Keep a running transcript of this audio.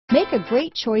Make a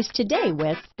great choice today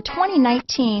with the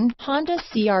 2019 Honda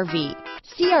CR-V.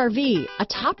 CR-V, a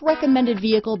top recommended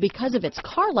vehicle because of its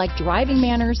car-like driving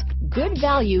manners, good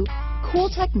value, cool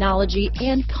technology,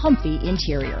 and comfy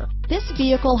interior. This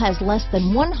vehicle has less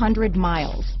than 100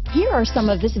 miles. Here are some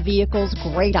of this vehicle's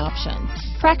great options: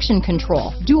 traction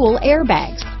control, dual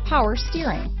airbags, power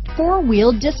steering,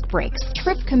 four-wheel disc brakes,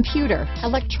 trip computer,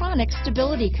 electronic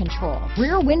stability control,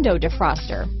 rear window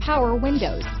defroster, power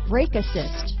windows, brake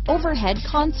assist, overhead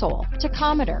console,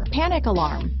 tachometer, panic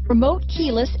alarm, remote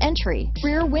keyless entry,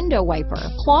 rear window wiper,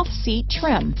 cloth seat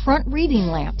trim, front reading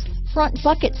lamps, front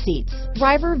bucket seats,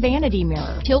 driver vanity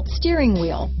mirror, tilt steering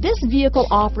wheel. This vehicle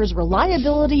offers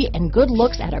reliability and good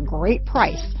looks at a great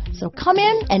price. So come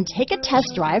in and take a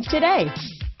test drive today.